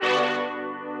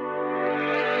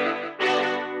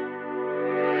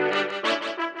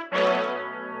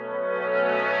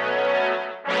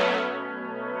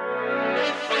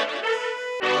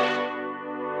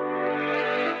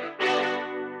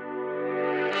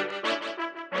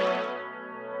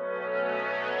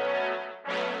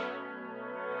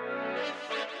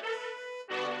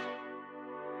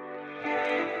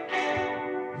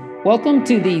Welcome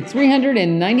to the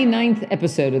 399th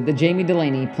episode of the Jamie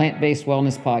Delaney Plant-Based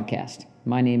Wellness Podcast.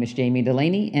 My name is Jamie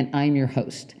Delaney, and I'm your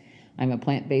host. I'm a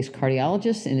plant-based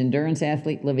cardiologist and endurance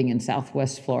athlete living in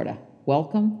Southwest Florida.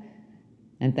 Welcome,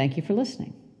 and thank you for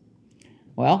listening.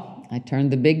 Well, I turned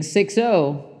the big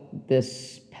 6-0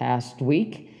 this past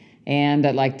week, and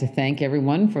I'd like to thank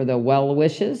everyone for the well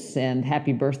wishes and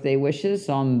happy birthday wishes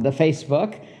on the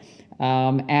Facebook.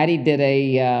 Addie did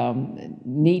a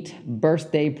neat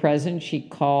birthday present. She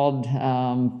called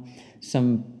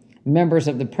some members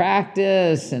of the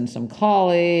practice and some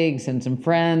colleagues and some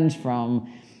friends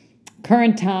from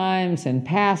current times and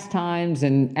past times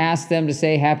and asked them to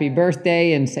say happy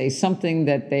birthday and say something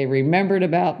that they remembered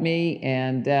about me,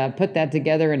 and put that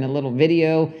together in a little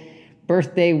video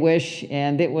birthday wish,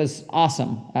 and it was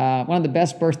awesome. One of the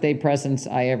best birthday presents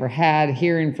I ever had,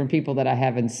 hearing from people that I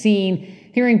haven't seen,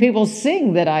 hearing people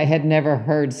sing that I had never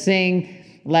heard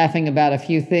sing, laughing about a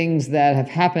few things that have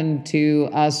happened to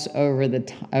us over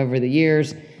the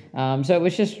years. So it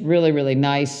was just really, really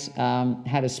nice.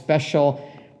 Had a special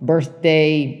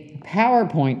birthday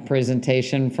PowerPoint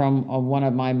presentation from one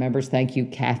of my members. Thank you,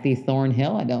 Kathy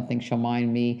Thornhill. I don't think she'll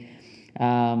mind me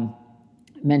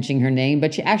mentioning her name,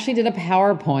 but she actually did a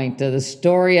PowerPoint to the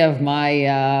story of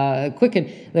my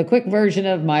quick version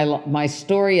of my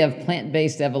story of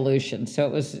plant-based evolution. So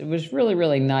it was really,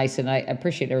 really nice, and I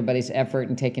appreciate everybody's effort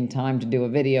in taking time to do a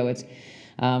video. It's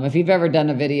if you've ever done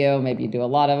a video, maybe you do a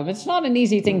lot of them. It's not an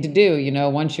easy thing to do,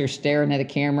 once you're staring at a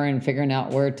camera and figuring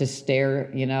out where to stare,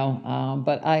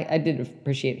 But I did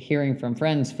appreciate hearing from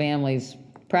friends, families,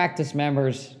 practice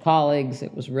members, colleagues.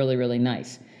 It was really, really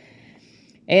nice.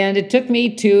 And it took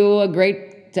me to a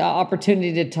great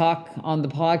opportunity to talk on the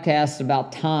podcast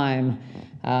about time.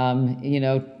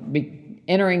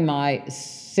 Entering my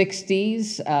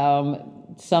 60s,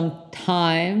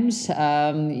 sometimes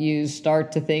you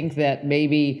start to think that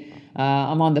maybe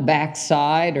I'm on the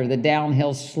backside or the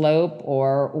downhill slope,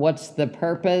 or what's the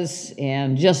purpose,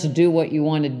 and just do what you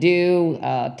want to do.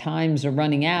 Times are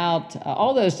running out.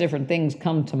 All those different things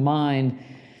come to mind.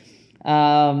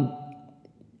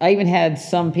 I even had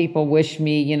some people wish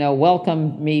me,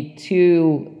 welcome me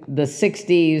to the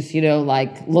 60s,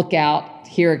 like, look out,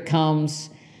 here it comes.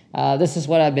 This is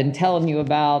what I've been telling you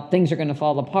about. Things are going to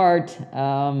fall apart.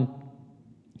 And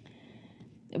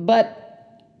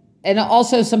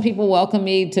also some people welcome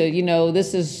me to,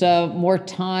 this is more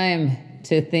time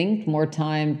to think, more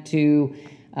time to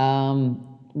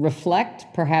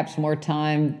reflect, perhaps more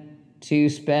time to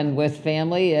spend with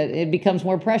family. It becomes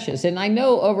more precious. And I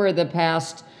know over the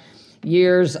past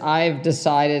years, I've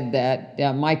decided that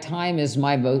my time is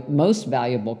my most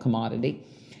valuable commodity.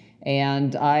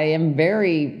 And I am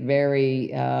very,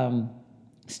 very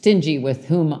stingy with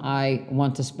whom I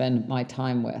want to spend my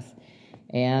time with.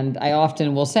 And I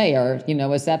often will say,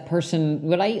 is that person,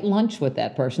 would I eat lunch with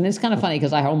that person? And it's kind of funny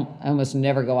because I almost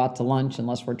never go out to lunch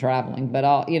unless we're traveling.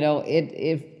 But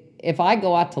if I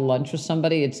go out to lunch with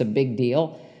somebody, it's a big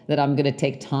deal that I'm going to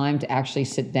take time to actually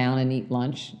sit down and eat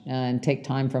lunch and take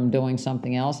time from doing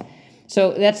something else.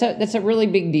 So that's a really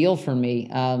big deal for me,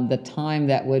 the time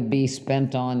that would be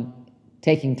spent on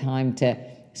taking time to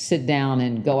sit down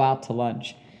and go out to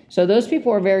lunch. So those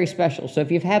people are very special. So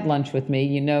if you've had lunch with me,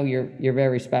 you're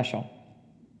very special.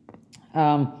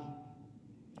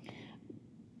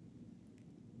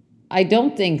 I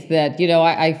don't think that,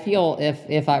 I feel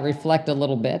if I reflect a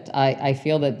little bit, I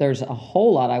feel that there's a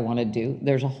whole lot I want to do.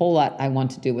 There's a whole lot I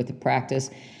want to do with the practice.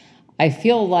 I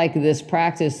feel like this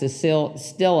practice is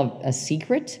still a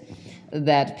secret,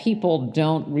 that people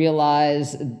don't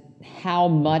realize how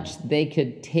much they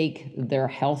could take their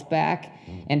health back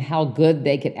and how good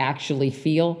they could actually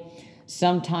feel.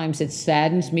 Sometimes it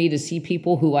saddens me to see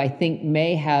people who I think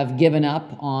may have given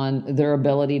up on their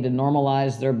ability to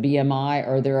normalize their BMI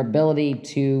or their ability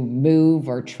to move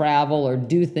or travel or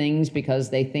do things because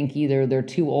they think either they're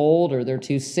too old or they're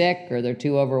too sick or they're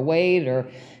too overweight or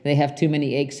they have too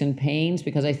many aches and pains,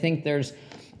 because I think there's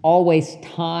always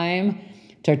time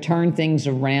to turn things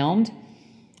around.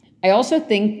 I also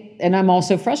think, and I'm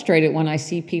also frustrated when I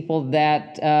see people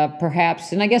that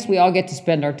perhaps, and I guess we all get to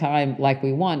spend our time like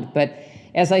we want, but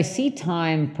as I see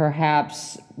time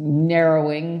perhaps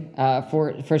narrowing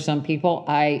for some people,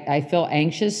 I feel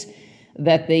anxious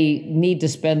that they need to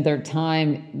spend their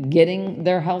time getting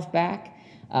their health back.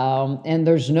 And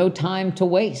there's no time to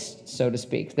waste, so to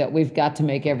speak, that we've got to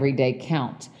make every day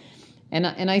count. And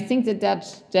I think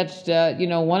that's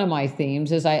one of my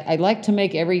themes is I like to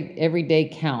make every day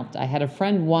count. I had a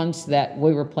friend once that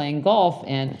we were playing golf,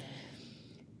 and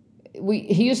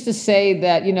he used to say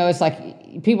that, it's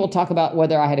like people talk about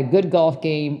whether I had a good golf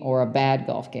game or a bad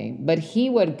golf game, but he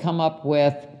would come up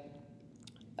with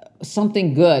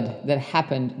something good that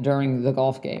happened during the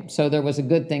golf game. So there was a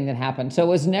good thing that happened. So it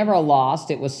was never a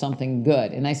loss, it was something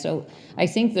good. And I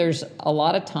think there's a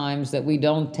lot of times that we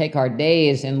don't take our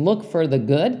days and look for the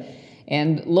good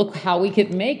and look how we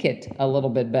could make it a little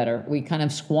bit better. We kind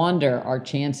of squander our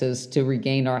chances to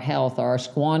regain our health, or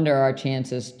squander our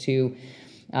chances to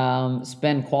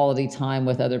spend quality time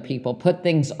with other people, put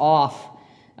things off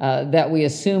that we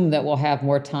assume that we'll have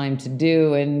more time to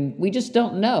do, and we just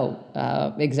don't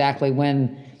know exactly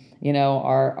when,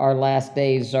 our last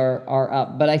days are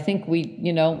up. But I think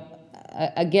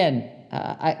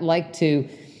I like to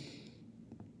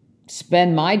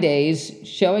spend my days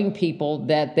showing people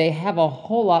that they have a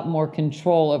whole lot more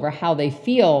control over how they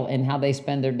feel and how they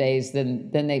spend their days than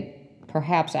they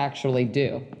perhaps actually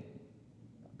do.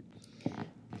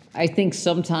 I think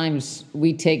sometimes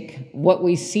we take what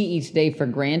we see each day for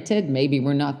granted. Maybe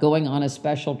we're not going on a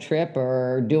special trip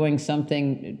or doing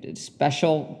something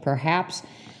special, perhaps.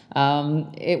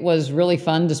 It was really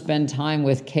fun to spend time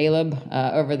with Caleb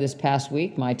over this past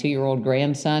week, my 2-year-old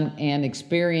grandson, and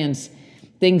experience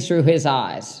things through his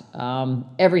eyes.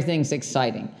 Everything's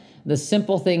exciting. The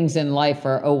simple things in life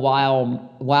are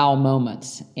wow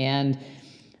moments. And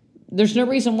there's no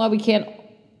reason why we can't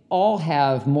all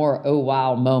have more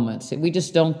wow moments. We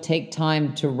just don't take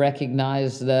time to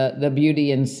recognize the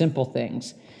beauty in simple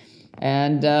things.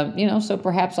 And, so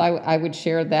perhaps I would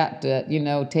share that,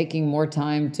 taking more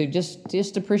time to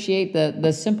just appreciate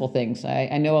the simple things.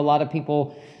 I know a lot of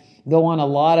people go on a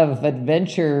lot of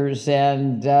adventures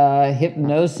and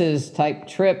hypnosis type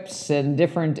trips and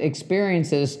different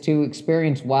experiences to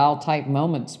experience wow type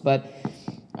moments. But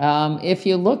if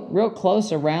you look real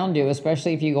close around you,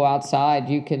 especially if you go outside,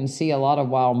 you can see a lot of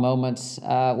wow moments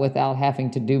without having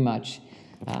to do much.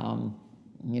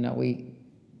 We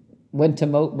went to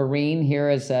Mote Marine here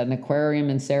as an aquarium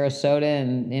in Sarasota,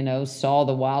 and saw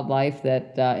the wildlife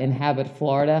that inhabit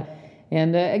Florida.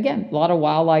 And again, a lot of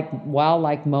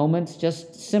wow-like moments,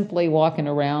 just simply walking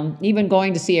around, even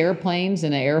going to see airplanes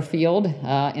in an airfield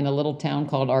in a little town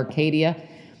called Arcadia.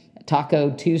 Taco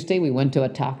Tuesday, we went to a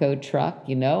taco truck,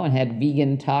 and had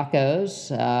vegan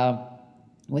tacos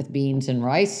with beans and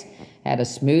rice. Had a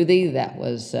smoothie that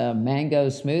was a mango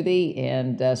smoothie,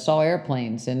 and saw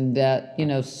airplanes,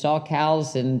 and saw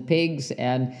cows and pigs,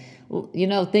 and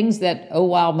things that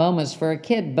wow moments for a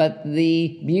kid. But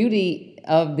the beauty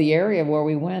of the area where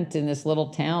we went in this little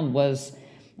town was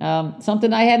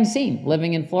something I hadn't seen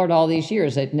living in Florida all these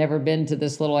years. I'd never been to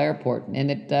this little airport,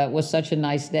 and it was such a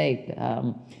nice day.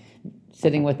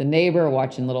 Sitting with a neighbor,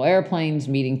 watching little airplanes,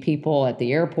 meeting people at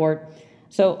the airport.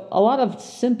 So a lot of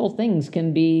simple things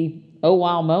can be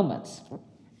wow moments.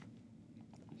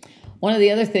 One of the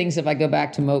other things, if I go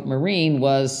back to Mote Marine,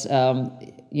 was,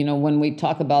 when we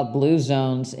talk about blue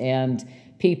zones and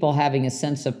people having a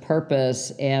sense of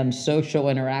purpose and social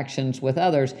interactions with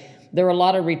others, there are a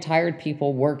lot of retired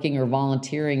people working or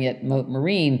volunteering at Mote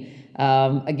Marine.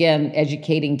 Again,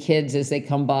 educating kids as they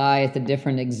come by at the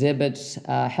different exhibits,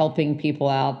 helping people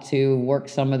out to work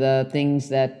some of the things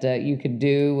that you could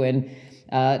do, and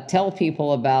tell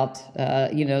people about,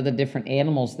 the different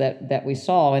animals that we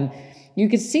saw. And you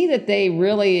could see that they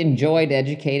really enjoyed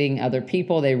educating other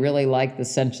people. They really liked the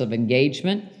sense of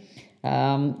engagement.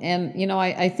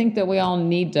 I think that we all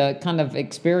need to kind of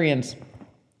experience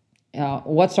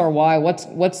what's our why,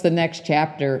 what's the next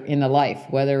chapter in the life,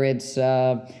 whether it's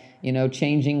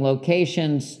changing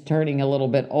locations, turning a little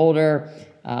bit older,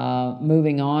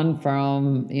 moving on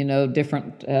from,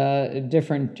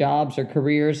 different jobs or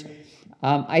careers.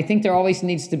 I think there always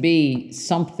needs to be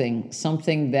something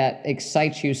that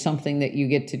excites you, something that you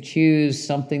get to choose,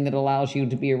 something that allows you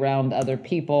to be around other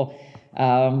people,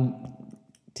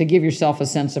 to give yourself a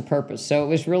sense of purpose. So it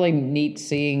was really neat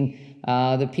seeing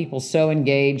the people so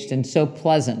engaged and so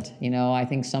pleasant. I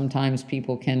think sometimes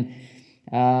people can,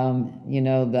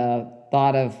 the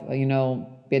thought of,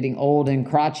 getting old and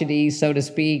crotchety, so to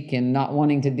speak, and not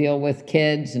wanting to deal with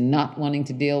kids and not wanting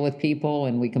to deal with people.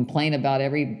 And we complain about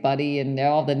everybody and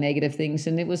all the negative things.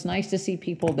 And it was nice to see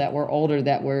people that were older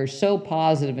that were so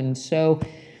positive and so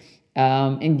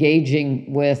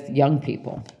engaging with young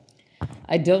people.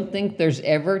 I don't think there's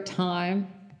ever time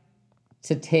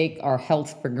to take our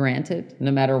health for granted,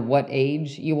 no matter what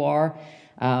age you are.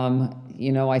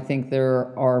 I think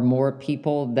there are more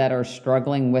people that are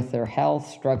struggling with their health,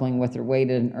 struggling with their weight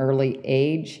at an early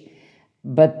age,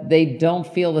 but they don't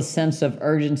feel the sense of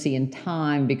urgency and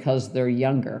time because they're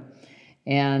younger.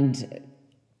 And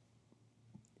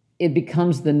it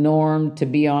becomes the norm to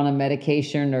be on a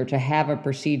medication or to have a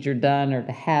procedure done or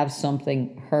to have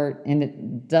something hurt, and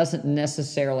it doesn't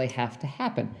necessarily have to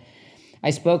happen.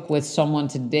 I spoke with someone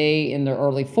today in their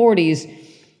early 40s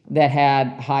that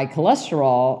had high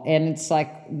cholesterol, and it's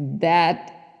like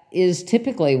that is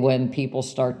typically when people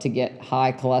start to get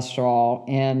high cholesterol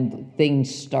and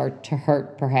things start to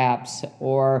hurt perhaps,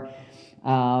 or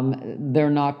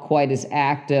they're not quite as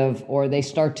active, or they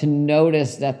start to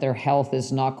notice that their health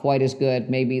is not quite as good.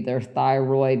 Maybe their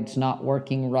thyroid's not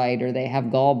working right, or they have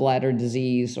gallbladder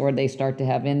disease, or they start to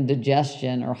have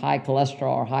indigestion or high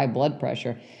cholesterol or high blood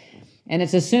pressure. And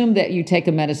it's assumed that you take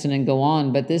a medicine and go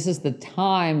on, but this is the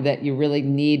time that you really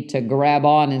need to grab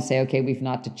on and say, okay, we've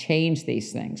not to change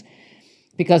these things.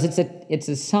 Because it's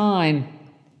a sign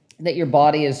that your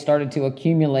body has started to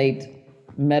accumulate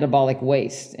metabolic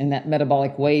waste. And that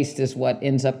metabolic waste is what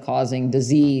ends up causing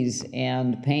disease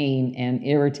and pain and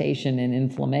irritation and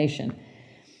inflammation.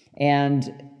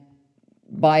 And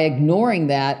by ignoring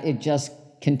that, it just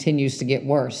continues to get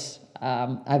worse.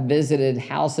 I've visited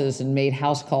houses and made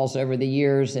house calls over the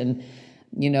years, and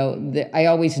I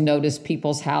always notice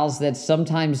people's houses that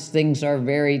sometimes things are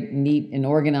very neat and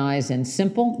organized and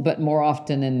simple, but more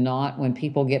often than not, when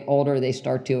people get older, they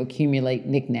start to accumulate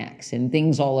knickknacks and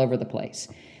things all over the place.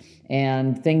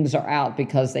 And things are out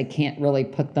because they can't really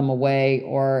put them away,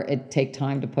 or it take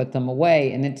time to put them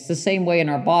away. And it's the same way in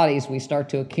our bodies. We start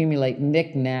to accumulate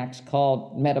knickknacks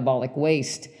called metabolic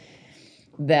waste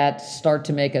that start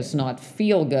to make us not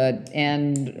feel good,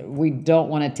 and we don't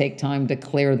want to take time to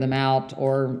clear them out,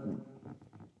 or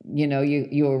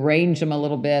you arrange them a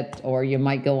little bit, or you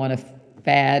might go on a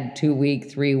fad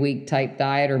 2-week, 3-week type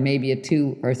diet, or maybe a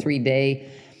 2 or 3 day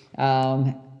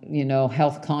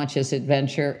health conscious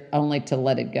adventure, only to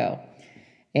let it go.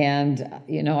 And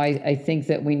I think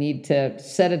that we need to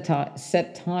set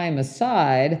time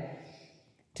aside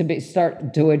to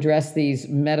start to address these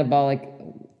metabolic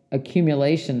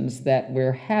accumulations that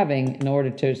we're having in order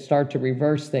to start to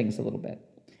reverse things a little bit.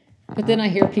 But then I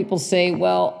hear people say,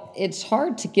 well, it's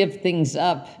hard to give things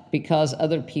up because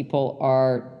other people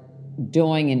are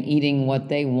doing and eating what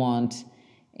they want,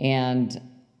 and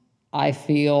I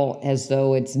feel as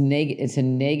though it's a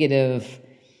negative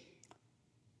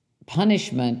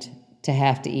punishment to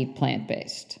have to eat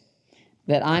plant-based,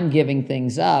 that I'm giving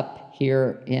things up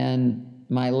here in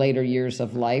my later years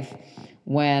of life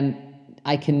when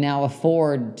I can now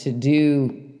afford to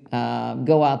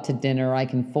go out to dinner. I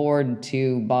can afford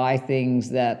to buy things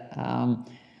that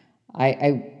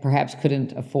I perhaps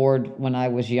couldn't afford when I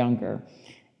was younger.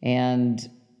 And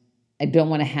I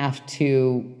don't want to have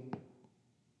to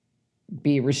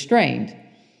be restrained.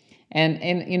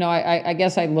 And I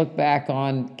guess I look back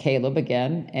on Caleb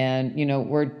again, and,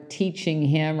 we're teaching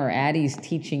him, or Addie's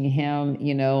teaching him,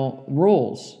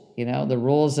 rules. The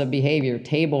rules of behavior,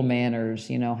 table manners,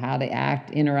 how to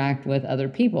interact with other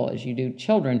people as you do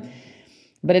children.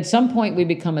 But at some point we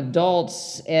become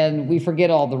adults and we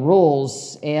forget all the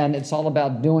rules, and it's all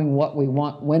about doing what we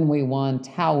want, when we want,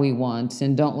 how we want,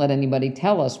 and don't let anybody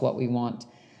tell us what we want,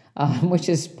 which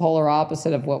is polar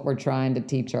opposite of what we're trying to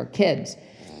teach our kids.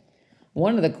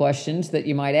 One of the questions that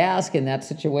you might ask in that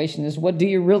situation is, what do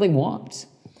you really want?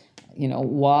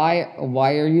 Why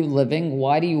are you living?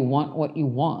 Why do you want what you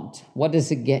want? What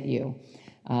does it get you?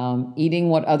 Eating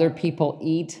what other people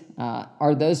eat.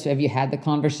 Have you had the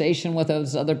conversation with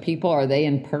those other people? Are they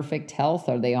in perfect health?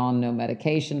 Are they on no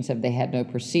medications? Have they had no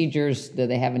procedures? Do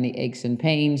they have any aches and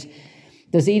pains?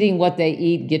 Does eating what they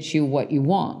eat get you what you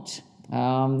want?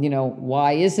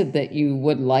 Why is it that you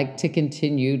would like to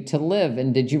continue to live?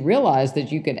 And did you realize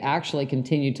that you could actually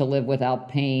continue to live without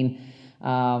pain,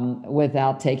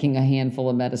 without taking a handful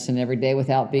of medicine every day,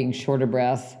 without being short of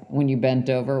breath when you bent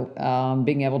over,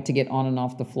 being able to get on and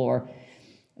off the floor,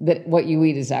 that what you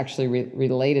eat is actually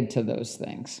related to those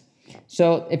things.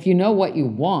 So if you know what you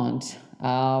want,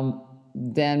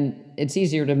 then it's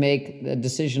easier to make the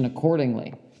decision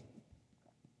accordingly.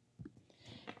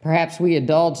 Perhaps we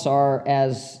adults are,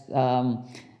 as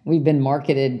we've been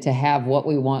marketed to have what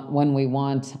we want, when we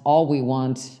want, all we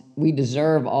want. We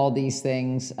deserve all these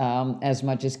things as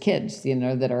much as kids,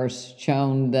 that are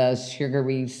shown the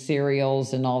sugary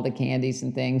cereals and all the candies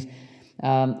and things.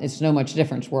 It's no much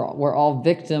difference. We're all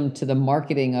victim to the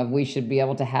marketing of we should be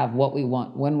able to have what we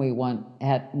want, when we want,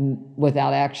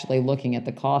 without actually looking at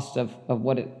the cost of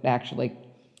what it actually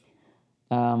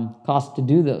costs to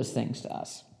do those things to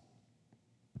us.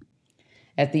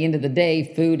 At the end of the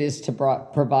day, food is to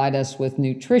provide us with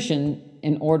nutrition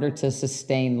in order to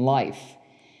sustain life.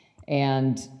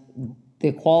 And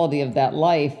the quality of that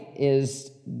life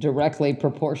is directly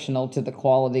proportional to the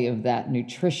quality of that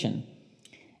nutrition.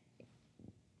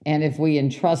 And if we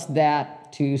entrust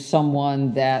that to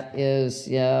someone that is,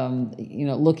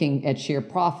 looking at sheer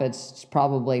profits, it's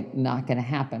probably not going to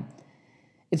happen.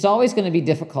 It's always going to be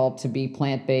difficult to be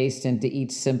plant-based and to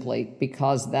eat simply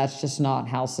because that's just not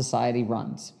how society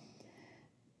runs.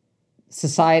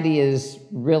 Society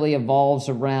really evolves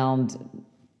around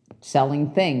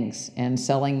selling things and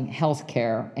selling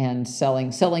healthcare and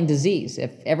selling disease.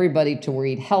 If everybody were to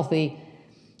eat healthy,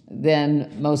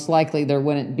 then most likely there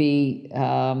wouldn't be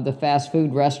the fast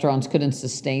food restaurants couldn't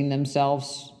sustain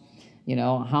themselves.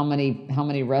 How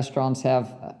many restaurants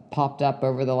have popped up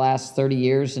over the last 30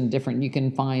 years and different? You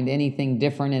can find anything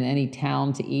different in any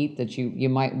town to eat that you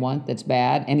might want that's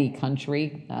bad. Any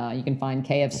country, you can find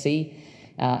KFC,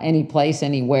 any place,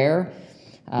 anywhere.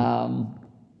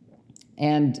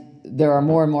 And there are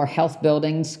more and more health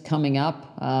buildings coming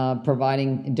up,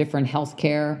 providing different health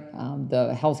care.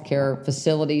 The healthcare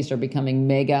facilities are becoming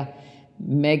mega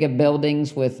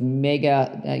buildings with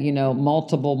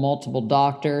multiple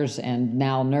doctors and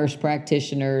now nurse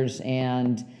practitioners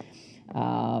and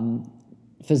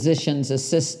physicians'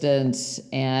 assistants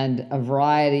and a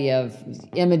variety of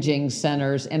imaging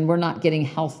centers, and we're not getting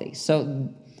healthy. So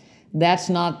that's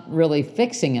not really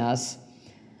fixing us,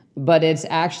 but it's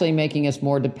actually making us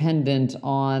more dependent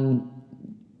on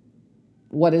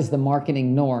what is the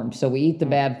marketing norm. So we eat the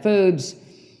bad foods,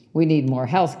 we need more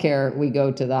health care, we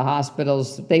go to the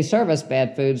hospitals, they serve us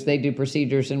bad foods, they do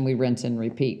procedures, and we rinse and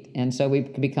repeat. And so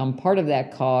we've become part of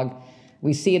that cog.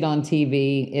 We see it on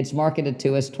TV, it's marketed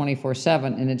to us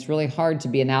 24/7, and it's really hard to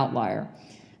be an outlier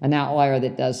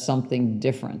that does something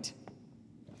different.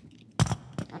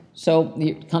 So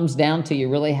it comes down to you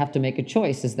really have to make a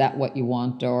choice. Is that what you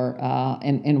want, or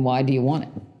and why do you want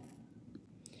it?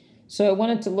 So I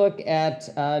wanted to look at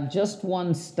just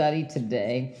one study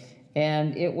today,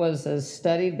 and it was a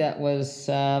study that was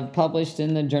published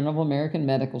in the Journal of American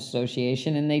Medical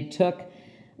Association, and they took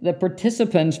the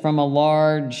participants from a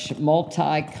large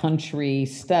multi-country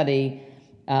study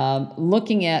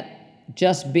looking at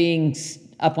just being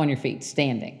up on your feet,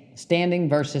 standing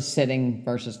versus sitting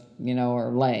versus,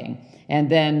 or laying. And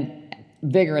then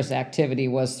vigorous activity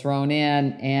was thrown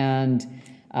in, and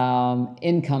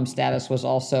income status was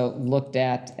also looked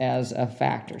at as a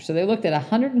factor. So they looked at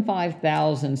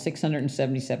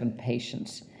 105,677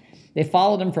 patients. They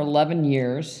followed them for 11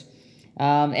 years.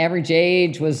 Average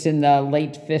age was in the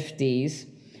late 50s.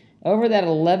 Over that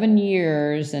 11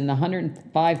 years and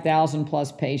 105,000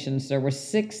 plus patients, there were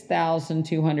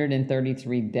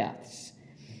 6,233 deaths,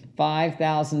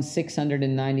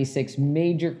 5,696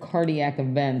 major cardiac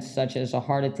events such as a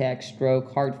heart attack,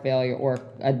 stroke, heart failure, or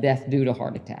a death due to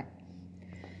heart attack.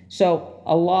 So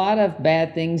a lot of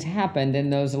bad things happened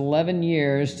in those 11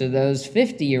 years to those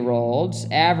 50-year-olds,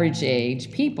 average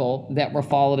age people that were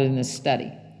followed in this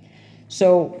study.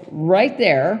 So right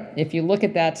there, if you look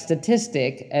at that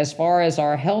statistic, as far as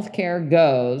our healthcare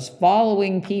goes,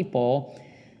 following people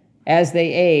as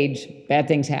they age, bad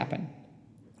things happen.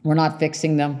 We're not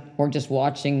fixing them. We're just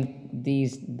watching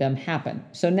them happen.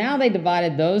 So now they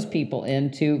divided those people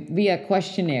into, via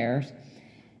questionnaires,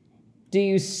 do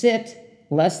you sit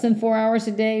less than 4 hours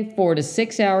a day, 4 to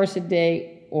 6 hours a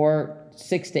day, or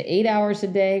 6 to 8 hours a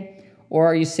day, or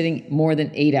are you sitting more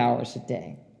than 8 hours a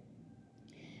day?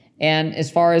 And as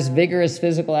far as vigorous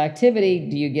physical activity,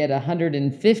 do you get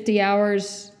 150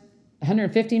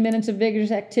 minutes of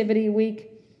vigorous activity a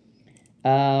week?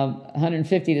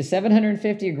 150 to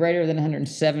 750 or greater than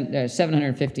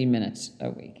 750 minutes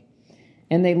a week.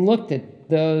 And they looked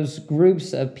at those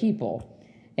groups of people.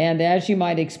 And as you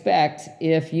might expect,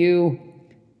 if you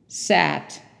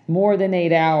sat more than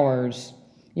 8 hours,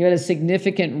 you had a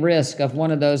significant risk of one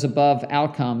of those above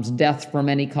outcomes, death from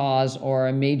any cause or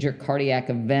a major cardiac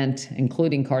event,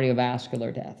 including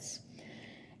cardiovascular deaths.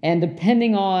 And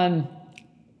depending on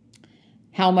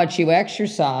how much you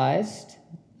exercised,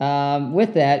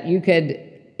 with that, you could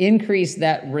increase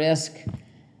that risk,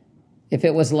 if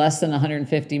it was less than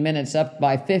 150 minutes, up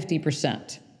by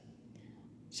 50%.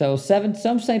 So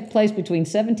some place between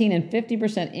 17 and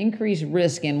 50% increased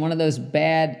risk in one of those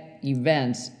bad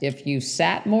events if you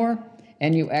sat more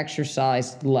and you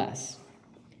exercised less.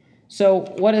 So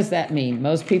what does that mean?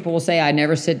 Most people will say, I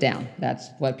never sit down. That's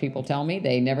what people tell me.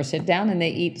 They never sit down and they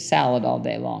eat salad all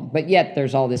day long. But yet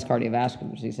there's all this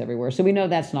cardiovascular disease everywhere. So we know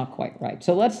that's not quite right.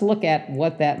 So let's look at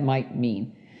what that might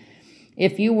mean.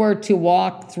 If you were to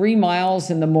walk 3 miles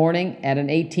in the morning at an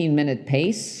 18-minute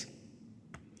pace,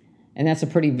 and that's a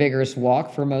pretty vigorous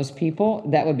walk for most people,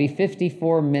 that would be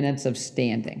 54 minutes of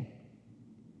standing.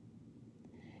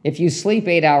 If you sleep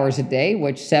 8 hours a day,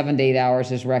 which 7 to 8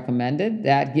 hours is recommended,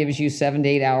 that gives you 7 to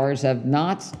 8 hours of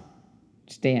not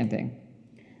standing.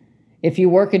 If you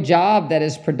work a job that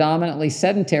is predominantly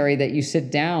sedentary, that you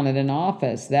sit down in an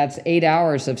office, that's 8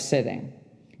 hours of sitting.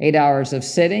 8 hours of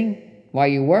sitting while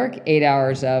you work, 8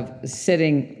 hours of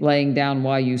sitting, laying down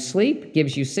while you sleep,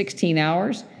 gives you 16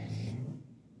 hours,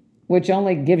 which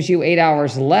only gives you 8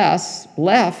 hours less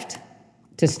left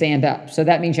to stand up. So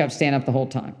that means you have to stand up the whole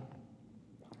time.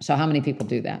 So how many people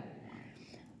do that?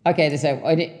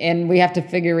 Okay, and we have to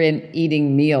figure in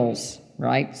eating meals,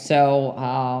 right?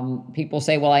 So people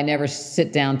say, well, I never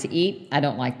sit down to eat. I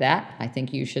don't like that. I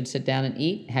think you should sit down and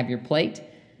eat, have your plate.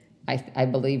 I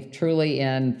believe truly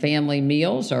in family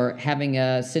meals, or sitting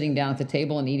down at the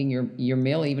table and eating your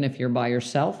meal, even if you're by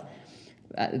yourself.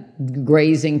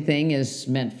 Grazing thing is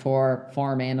meant for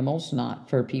farm animals, not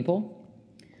for people.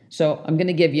 So I'm going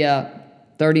to give you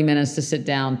 30 minutes to sit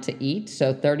down to eat.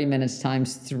 So 30 minutes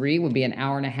times 3 would be an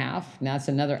hour and a half. Now that's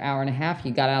another hour and a half.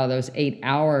 You got out of those 8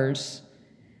 hours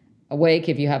awake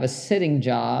if you have a sitting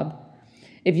job.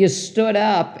 If you stood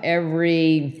up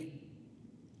every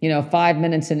 5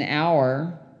 minutes an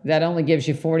hour, that only gives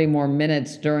you 40 more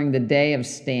minutes during the day of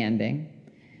standing.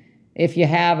 If you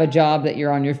have a job that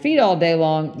you're on your feet all day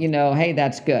long, hey,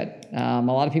 that's good. A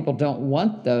lot of people don't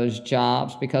want those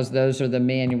jobs because those are the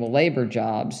manual labor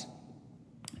jobs.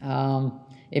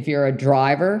 If you're a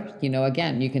driver,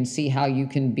 again, you can see how you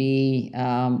can be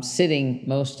sitting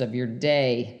most of your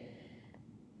day.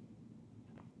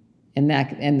 And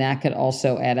that could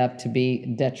also add up to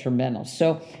be detrimental.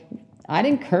 So I'd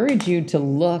encourage you to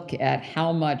look at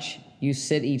how much you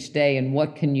sit each day and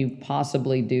what can you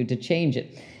possibly do to change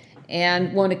it.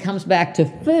 And when it comes back to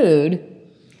food,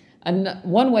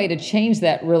 one way to change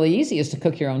that really easy is to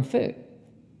cook your own food.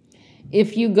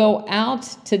 If you go out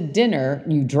to dinner,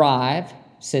 you drive,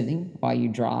 sitting while you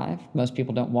drive. Most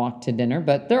people don't walk to dinner,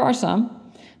 but there are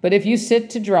some. But if you sit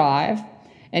to drive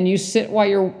and you sit while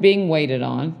you're being waited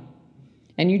on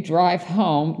and you drive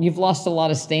home, you've lost a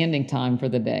lot of standing time for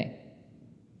the day.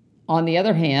 On the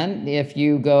other hand, if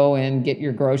you go and get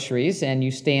your groceries and you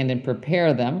stand and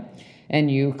prepare them and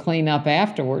you clean up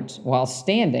afterwards while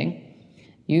standing,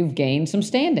 you've gained some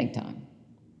standing time.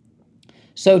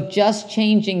 So just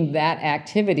changing that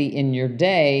activity in your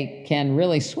day can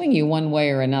really swing you one way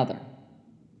or another.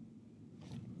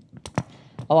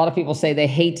 A lot of people say they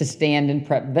hate to stand and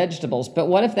prep vegetables, but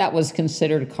what if that was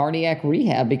considered cardiac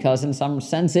rehab? Because in some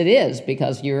sense it is,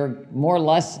 because you're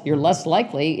less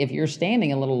likely, if you're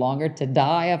standing a little longer, to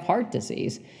die of heart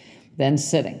disease than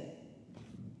sitting.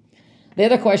 The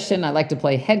other question, I like to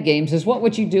play head games, is what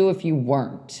would you do if you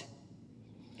weren't?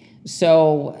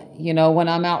 So, when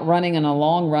I'm out running in a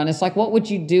long run, it's like, what would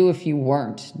you do if you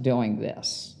weren't doing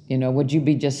this? Would you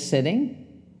be just sitting?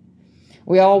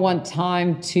 We all want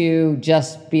time to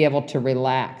just be able to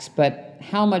relax, but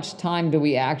how much time do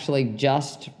we actually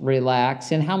just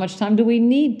relax, and how much time do we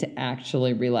need to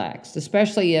actually relax,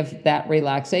 especially if that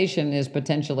relaxation is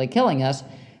potentially killing us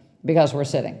because we're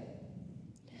sitting?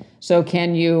 So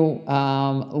can you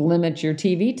limit your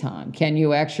TV time? Can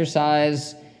you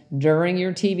exercise during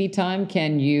your TV time?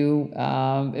 Can you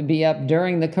be up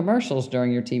during the commercials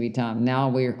during your TV time? Now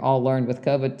we're all learned with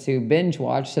COVID to binge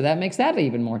watch, so that makes that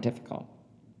even more difficult.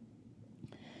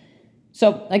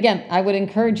 So again, I would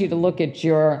encourage you to look at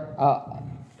your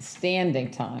standing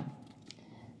time.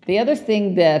 The other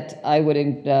thing that I would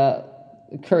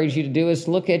encourage you to do is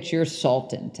look at your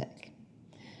salt intake.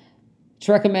 It's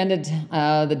recommended,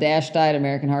 the DASH diet,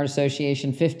 American Heart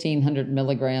Association, 1,500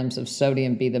 milligrams of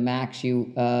sodium be the max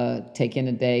you take in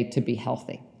a day to be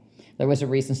healthy. There was a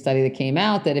recent study that came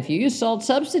out that if you use salt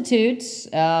substitutes,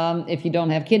 if you don't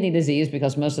have kidney disease,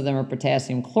 because most of them are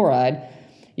potassium chloride,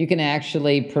 you can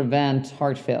actually prevent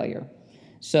heart failure.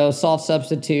 So salt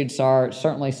substitutes are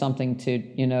certainly something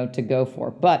to go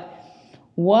for. But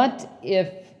what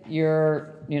if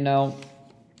you're,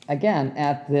 again,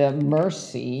 at the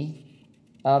mercy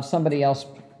of somebody else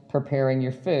preparing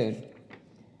your food?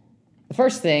 The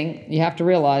first thing, you have to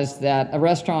realize that a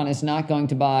restaurant is not going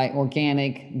to buy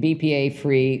organic,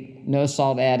 BPA-free, no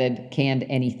salt added, canned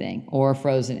anything or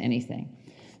frozen anything.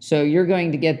 So you're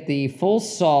going to get the full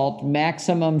salt,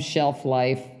 maximum shelf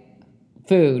life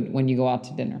food when you go out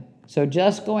to dinner. So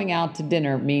just going out to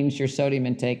dinner means your sodium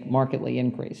intake markedly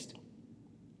increased.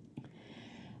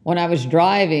 When I was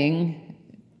driving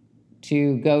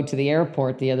to go to the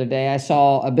airport the other day, I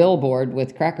saw a billboard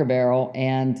with Cracker Barrel,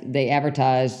 and they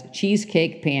advertised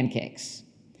cheesecake pancakes.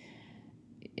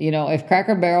 If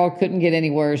Cracker Barrel couldn't get any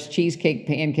worse, cheesecake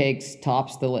pancakes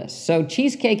tops the list. So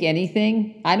cheesecake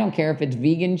anything, I don't care if it's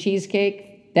vegan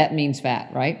cheesecake, that means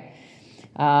fat, right?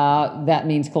 That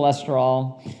means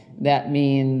cholesterol. that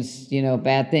means,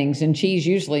 bad things. And cheese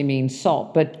usually means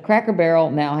salt. But Cracker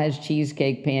Barrel now has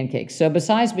cheesecake pancakes. So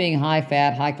besides being high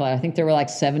fat, high cholesterol, I think there were like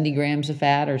 70 grams of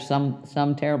fat or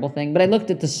some terrible thing. But I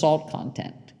looked at the salt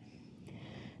content.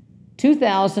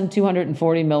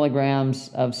 2,240 milligrams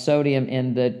of sodium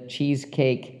in the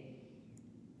cheesecake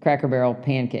Cracker Barrel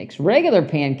pancakes. Regular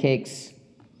pancakes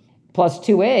plus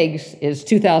 2 eggs is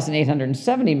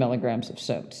 2,870 milligrams of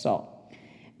salt.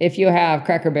 If you have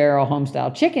Cracker Barrel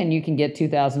home-style chicken, you can get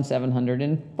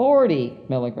 2,740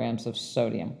 milligrams of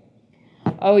sodium.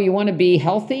 Oh, you want to be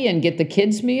healthy and get the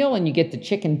kids' meal and you get the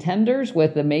chicken tenders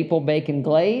with the maple bacon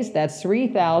glaze? That's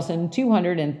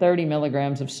 3,230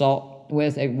 milligrams of salt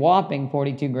with a whopping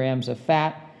 42 grams of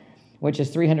fat, which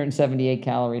is 378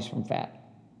 calories from fat.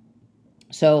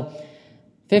 So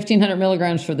 1,500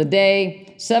 milligrams for the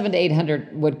day, 700 to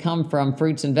 800 would come from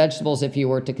fruits and vegetables if you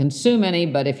were to consume any,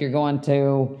 but if you're going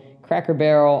to Cracker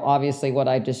Barrel, obviously what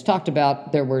I just talked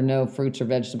about, there were no fruits or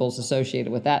vegetables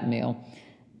associated with that meal.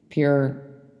 Pure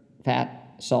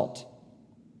fat, salt.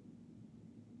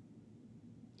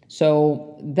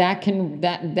 So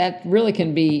that really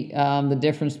can be the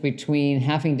difference between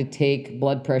having to take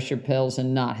blood pressure pills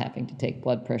and not having to take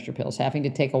blood pressure pills. Having to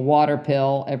take a water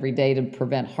pill every day to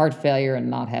prevent heart failure and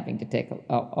not having to take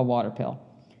a water pill.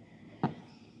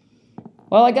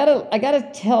 Well, I gotta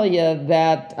tell you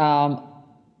that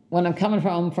when I'm coming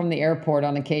home from the airport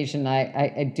on occasion,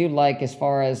 I do like, as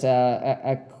far as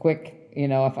a quick,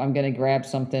 if I'm going to grab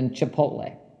something,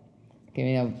 Chipotle.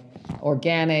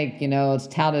 Organic, it's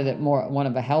touted at more one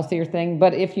of a healthier thing.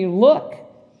 But if you look,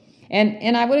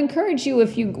 and I would encourage you,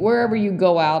 wherever you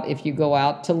go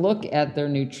out, to look at their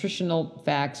nutritional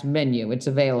facts menu. It's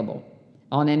available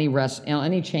on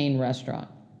any chain restaurant.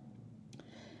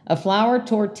 A flour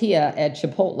tortilla at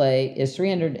Chipotle is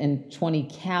 320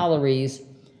 calories.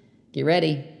 Get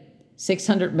ready,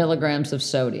 600 milligrams of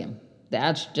sodium.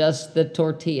 That's just the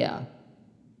tortilla.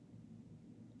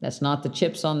 That's not the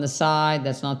chips on the side.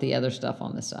 That's not the other stuff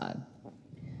on the side.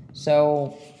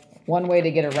 So one way to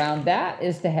get around that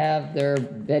is to have their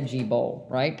veggie bowl,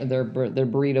 right? Their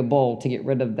burrito bowl, to get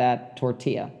rid of that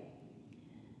tortilla.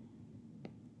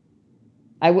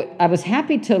 I was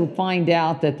happy to find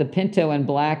out that the pinto and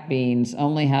black beans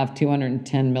only have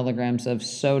 210 milligrams of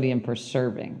sodium per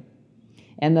serving.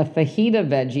 And the fajita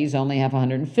veggies only have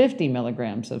 150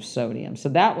 milligrams of sodium. So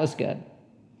that was good.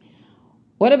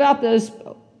 What about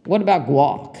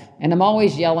guac? And I'm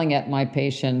always yelling at my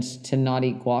patients to not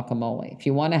eat guacamole. If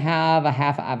you want to have a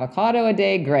half avocado a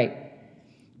day, great.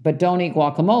 But don't eat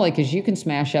guacamole, because you can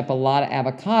smash up a lot of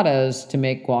avocados to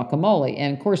make guacamole.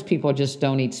 And of course, people just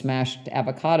don't eat smashed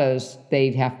avocados.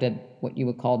 They'd have to, what you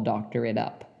would call, doctor it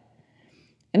up.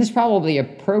 And it's probably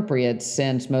appropriate,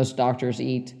 since most doctors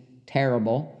eat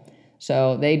terrible.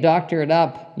 So they doctor it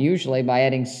up usually by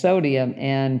adding sodium,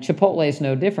 and Chipotle is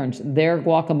no different. Their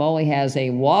guacamole has a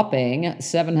whopping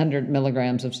 700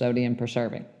 milligrams of sodium per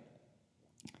serving.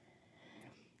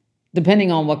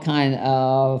 Depending on what kind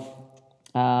of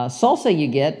salsa you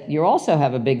get, you also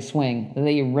have a big swing.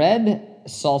 The red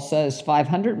salsa is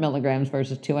 500 milligrams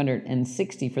versus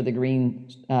 260 for the green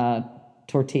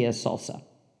tortilla salsa.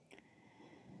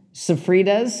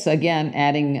 Sofritas, again,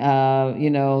 adding,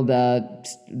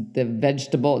 the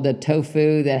vegetable, the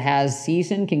tofu that has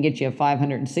season can get you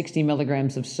 560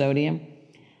 milligrams of sodium.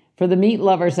 For the meat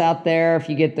lovers out there, if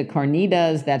you get the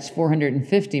carnitas, that's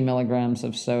 450 milligrams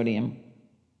of sodium.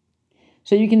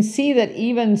 So you can see that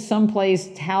even someplace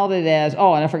touted as, and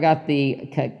I forgot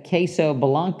the queso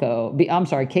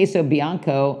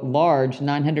bianco large,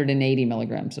 980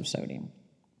 milligrams of sodium.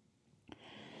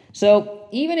 So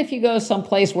even if you go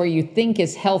someplace where you think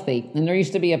is healthy, and there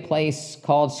used to be a place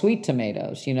called Sweet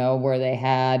Tomatoes, where they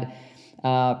had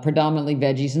predominantly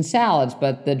veggies and salads,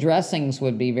 but the dressings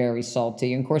would be very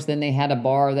salty. And of course, then they had a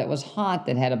bar that was hot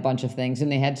that had a bunch of things, and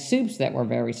they had soups that were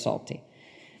very salty.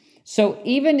 So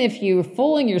even if you're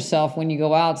fooling yourself when you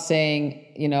go out saying,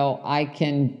 I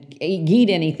can eat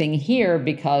anything here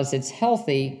because it's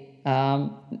healthy,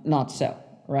 not so,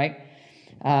 right?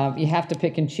 You have to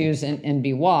pick and choose and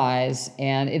be wise,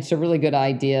 and it's a really good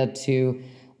idea to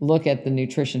look at the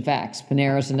nutrition facts.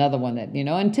 Panera is another one that,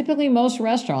 and typically most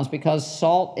restaurants, because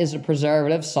salt is a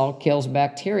preservative, salt kills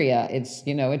bacteria. It's,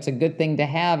 it's a good thing to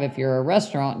have if you're a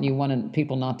restaurant and you want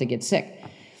people not to get sick.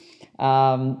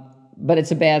 But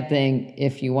it's a bad thing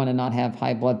if you want to not have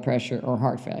high blood pressure or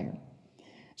heart failure.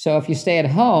 So if you stay at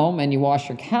home and you wash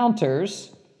your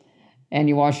counters and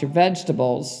you wash your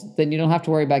vegetables, then you don't have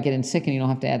to worry about getting sick, and you don't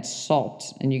have to add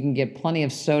salt. And you can get plenty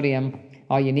of sodium.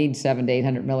 All you need 700 to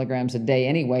 800 milligrams a day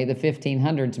anyway. The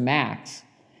 1,500's max.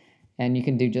 and you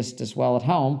can do just as well at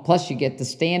home. Plus, you get the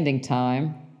standing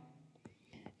time,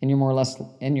 and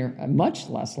you're much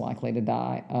less likely to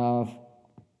die of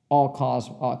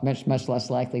much less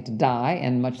likely to die,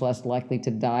 and much less likely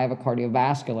to die of a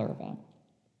cardiovascular event.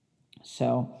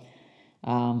 So,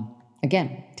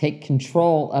 again, take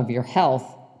control of your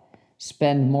health.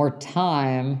 Spend more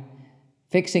time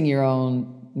fixing your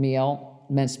own meal.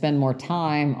 Spend more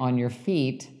time on your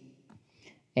feet,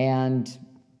 and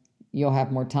you'll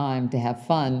have more time to have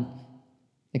fun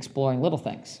exploring little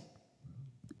things.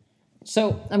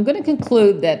 So I'm going to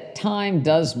conclude that time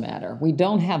does matter. We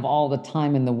don't have all the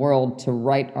time in the world to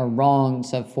right our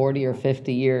wrongs of 40 or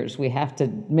 50 years. We have to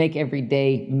make every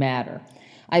day matter.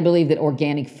 I believe that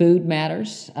organic food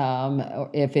matters.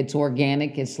 If it's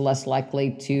organic, it's less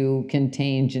likely to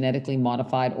contain genetically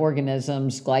modified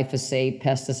organisms, glyphosate,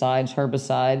 pesticides,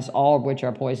 herbicides, all of which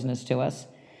are poisonous to us.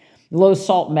 Low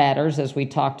salt matters, as we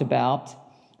talked about.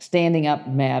 Standing up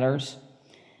matters.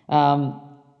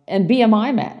 And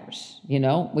BMI matters.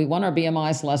 We want our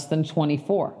BMIs less than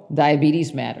 24.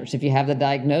 Diabetes matters. If you have the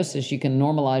diagnosis, you can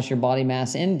normalize your body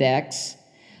mass index,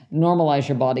 normalize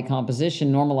your body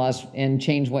composition, normalize and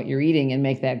change what you're eating and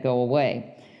make that go away.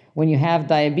 When you have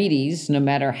diabetes, no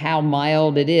matter how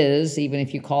mild it is, even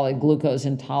if you call it glucose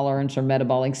intolerance or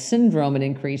metabolic syndrome, it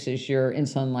increases your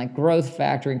insulin-like growth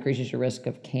factor, increases your risk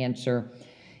of cancer,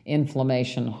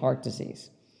 inflammation, heart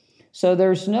disease. So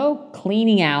there's no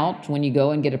cleaning out when you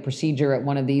go and get a procedure at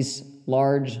one of these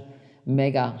large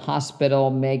mega hospital,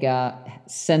 mega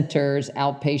centers,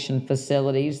 outpatient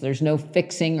facilities. There's no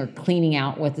fixing or cleaning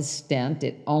out with a stent.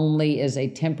 It only is a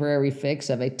temporary fix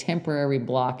of a temporary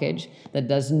blockage that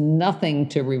does nothing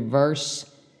to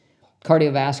reverse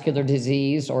cardiovascular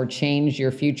disease or change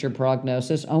your future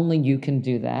prognosis. Only you can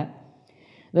do that.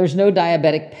 There's no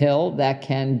diabetic pill that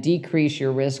can decrease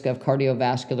your risk of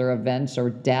cardiovascular events or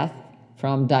death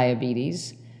from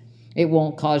diabetes. It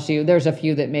won't cause you, there's a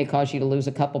few that may cause you to lose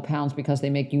a couple pounds because they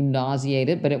make you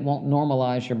nauseated, but it won't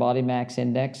normalize your body mass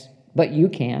index, but you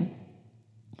can.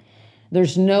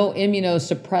 There's no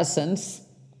immunosuppressants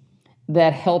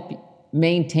that help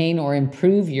maintain or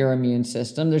improve your immune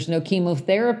system. There's no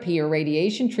chemotherapy or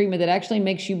radiation treatment that actually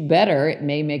makes you better. It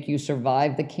may make you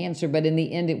survive the cancer, but in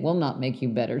the end, it will not make you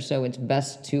better. So it's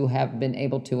best to have been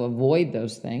able to avoid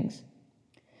those things.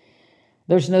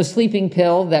 There's no sleeping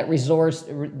pill that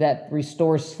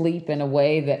restores sleep in a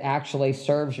way that actually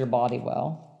serves your body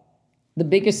well. The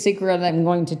biggest secret I'm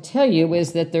going to tell you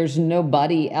is that there's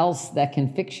nobody else that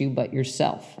can fix you but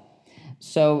yourself.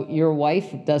 So your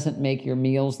wife doesn't make your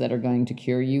meals that are going to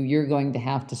cure you. You're going to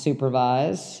have to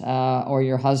supervise, or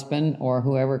your husband or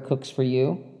whoever cooks for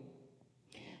you.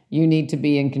 You need to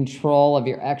be in control of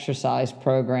your exercise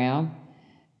program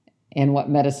and what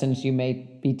medicines you may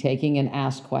be taking, and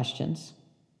ask questions.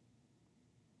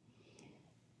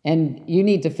 And you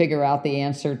need to figure out the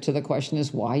answer to the question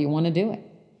is why you want to do it.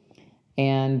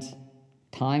 And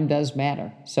time does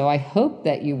matter. So I hope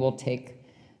that you will take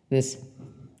this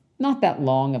not that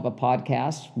long of a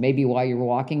podcast, maybe while you're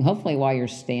walking, hopefully while you're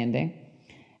standing,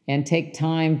 and take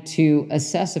time to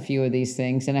assess a few of these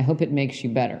things, and I hope it makes you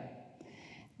better.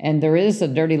 And there is a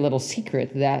dirty little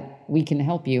secret that we can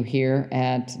help you here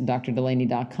at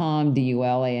drdelaney.com,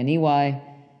 DULANEY.com,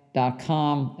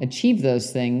 achieve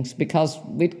those things, because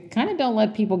we kind of don't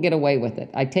let people get away with it.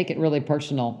 I take it really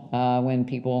personal when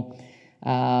people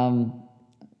aren't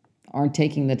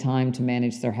taking the time to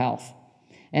manage their health.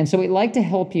 And so we'd like to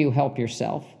help you help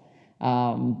yourself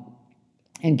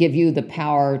and give you the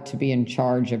power to be in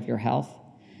charge of your health.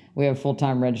 We have a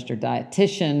full-time registered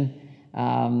dietitian.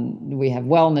 We have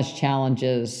wellness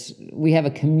challenges. We have a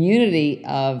community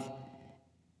of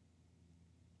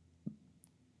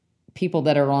people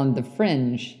that are on the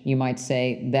fringe, you might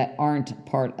say, that aren't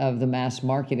part of the mass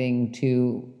marketing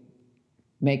to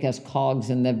make us cogs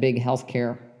in the big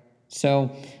healthcare.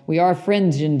 So we are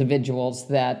fringe individuals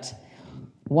that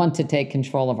want to take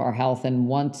control of our health and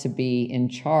want to be in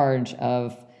charge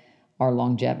of our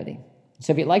longevity.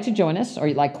 So if you'd like to join us, or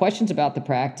you'd like questions about the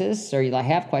practice, or you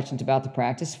have questions about the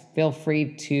practice, feel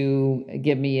free to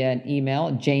give me an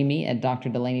email,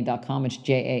 jamie@drdelaney.com. It's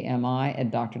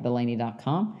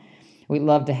JAMI@drdelaney.com. We'd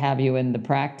love to have you in the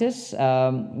practice.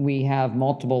 We have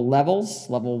multiple levels.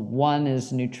 Level 1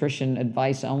 is nutrition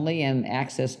advice only and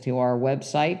access to our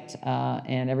website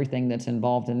and everything that's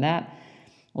involved in that.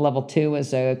 Level 2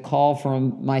 is a call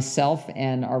from myself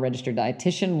and our registered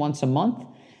dietitian once a month,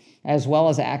 as well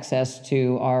as access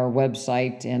to our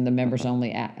website and the members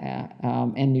only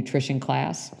and nutrition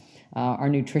class. Our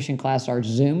nutrition class are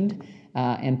Zoomed.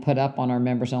 and put up on our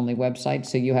members-only website,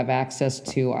 so you have access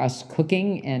to us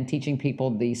cooking and teaching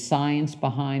people the science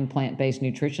behind plant-based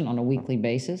nutrition on a weekly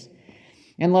basis.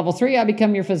 And level 3, I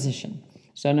become your physician.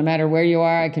 So no matter where you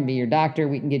are, I can be your doctor.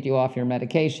 We can get you off your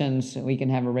medications. We can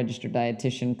have a registered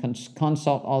dietitian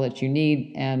consult all that you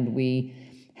need, and we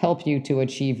help you to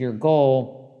achieve your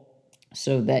goal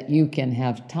so that you can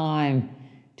have time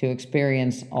to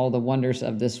experience all the wonders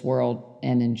of this world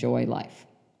and enjoy life.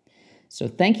 So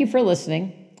thank you for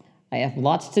listening. I have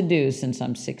lots to do since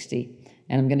I'm 60,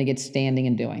 and I'm going to get standing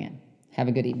and doing it. Have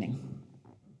a good evening.